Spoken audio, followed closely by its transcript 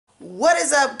What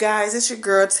is up, guys? It's your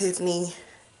girl Tiffany.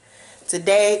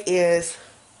 Today is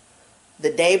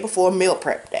the day before meal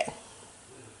prep day.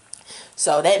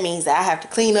 So that means that I have to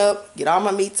clean up, get all my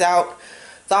meats out,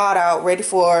 thawed out, ready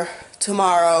for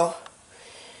tomorrow.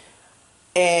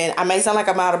 And I may sound like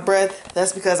I'm out of breath.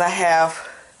 That's because I have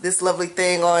this lovely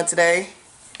thing on today.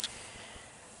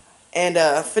 And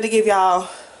finna give y'all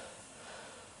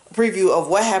a preview of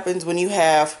what happens when you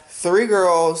have 3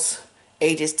 girls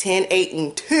ages 10, 8,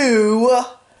 and 2,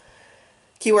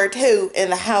 keyword 2, in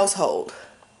the household.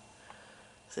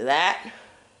 So that,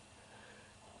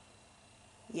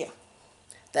 yeah,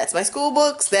 that's my school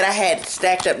books that I had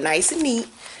stacked up nice and neat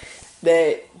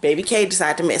that Baby K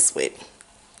decided to mess with.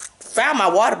 Found my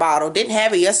water bottle, didn't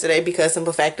have it yesterday because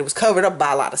simple fact it was covered up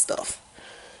by a lot of stuff.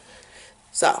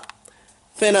 So,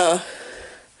 finna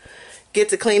get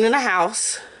to cleaning the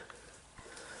house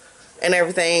and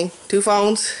everything. 2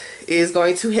 phones is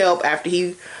going to help after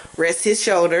he rests his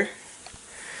shoulder,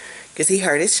 because he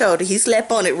hurt his shoulder. He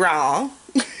slept on it wrong.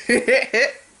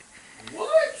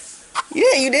 What?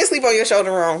 Yeah, you did sleep on your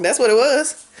shoulder wrong. That's what it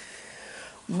was.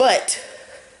 But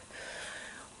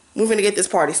we're gonna get this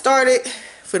party started.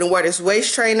 Finna wear this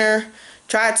waist trainer.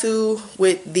 Try to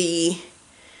with the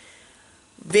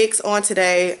Vicks on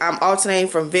today. I'm alternating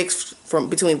between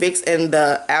Vicks and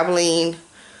the Abilene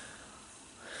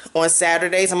on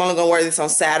Saturdays. I'm only gonna wear this on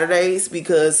Saturdays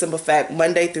because simple fact,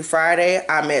 Monday through Friday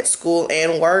I'm at school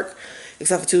and work,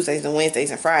 except for Tuesdays and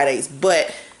Wednesdays and Fridays.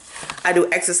 But I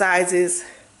do exercises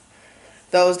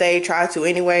those days, try to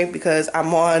anyway, because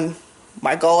I'm on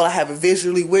my goal. I have it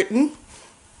visually written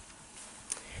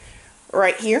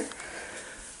right here.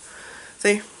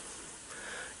 See,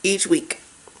 each week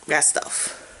got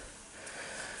stuff.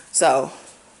 So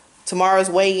tomorrow's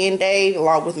weigh-in day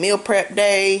along with meal prep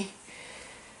day.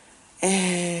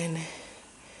 And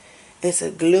it's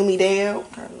a gloomy day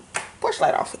out. Turn the porch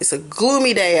light off. It's a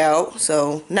gloomy day out,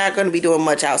 so not going to be doing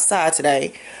much outside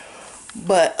today.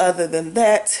 But other than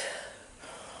that,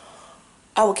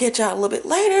 I will catch y'all a little bit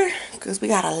later because we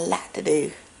got a lot to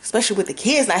do, especially with the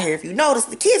kids not here. If you notice,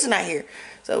 the kids are not here,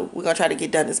 so we're gonna try to get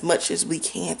done as much as we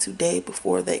can today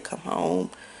before they come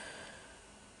home.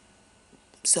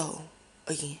 So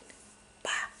again,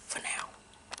 bye for now.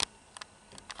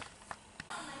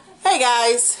 Hey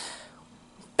guys,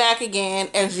 back again.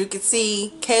 As you can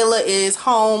see, Kayla is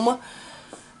home.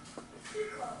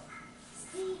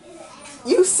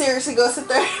 You seriously gonna sit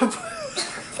there?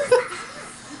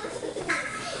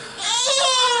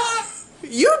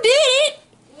 You did it.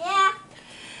 Yeah.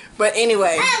 But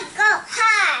anyway, Let's go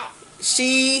high.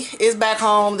 she is back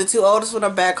home. The 2 oldest ones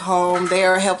are back home. They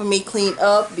are helping me clean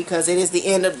up because it is the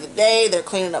end of the day. They're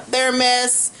cleaning up their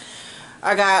mess.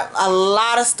 I got a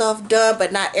lot of stuff done,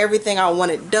 but not everything I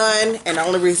wanted done. And the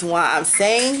only reason why I'm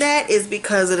saying that is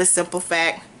because of the simple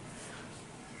fact.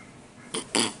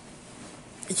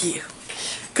 Yeah.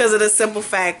 Because of the simple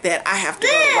fact that I have to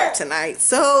go to work tonight.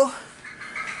 So,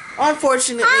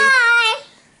 unfortunately,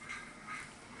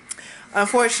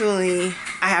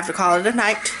 I have to call it a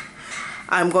night.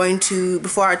 I'm going to,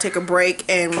 before I take a break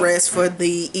and rest for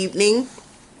the evening,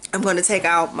 I'm going to take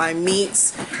out my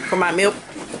meats for my meal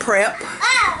prep.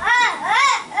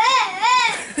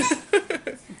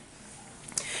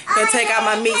 Gonna take out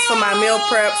my meats for my meal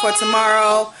prep for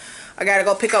tomorrow. I gotta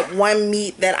go pick up one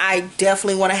meat that I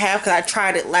definitely want to have because I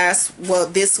tried it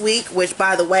this week, which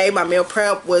by the way, my meal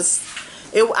prep was,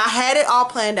 I had it all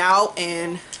planned out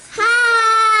and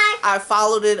I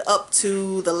followed it up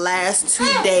to the last 2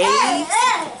 days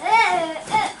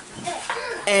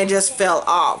and just fell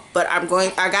off. But I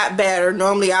got better.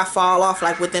 Normally I fall off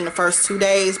like within the first 2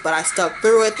 days, but I stuck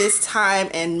through it this time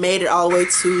and made it all the way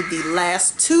to the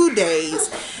last 2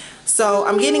 days. So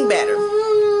I'm getting better.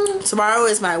 Tomorrow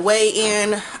is my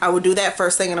weigh-in. I will do that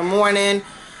first thing in the morning.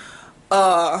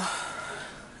 And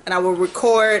I will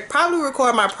probably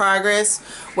record my progress.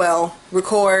 Well,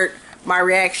 record my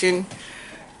reaction.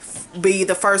 Be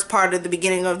the first part of the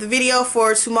beginning of the video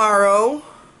for tomorrow.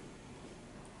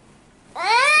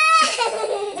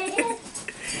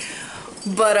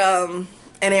 But and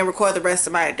then record the rest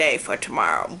of my day for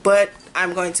tomorrow. But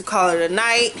I'm going to call it a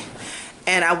night,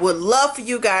 and I would love for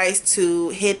you guys to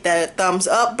hit that thumbs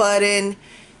up button,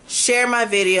 share my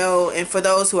video, and for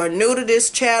those who are new to this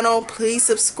channel, please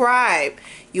subscribe.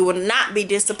 You will not be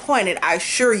disappointed, I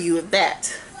assure you of that.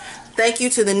 Thank you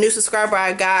to the new subscriber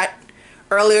I got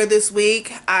earlier this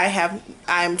week.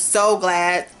 I'm so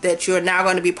glad that you're now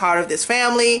going to be part of this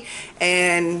family,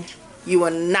 and you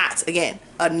will not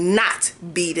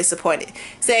be disappointed.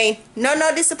 Say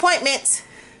no disappointments.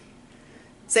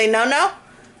 Say no No.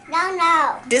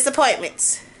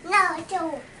 disappointments. No,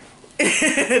 don't.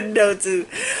 No, too.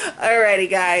 Alrighty,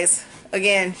 guys.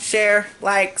 Again, share,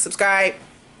 like, subscribe.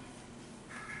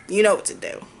 You know what to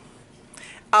do.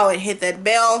 Oh, and hit that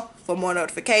bell for more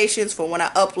notifications for when I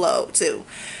upload, too.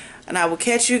 And I will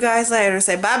catch you guys later.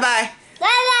 Say bye-bye.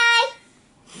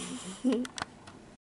 Bye-bye.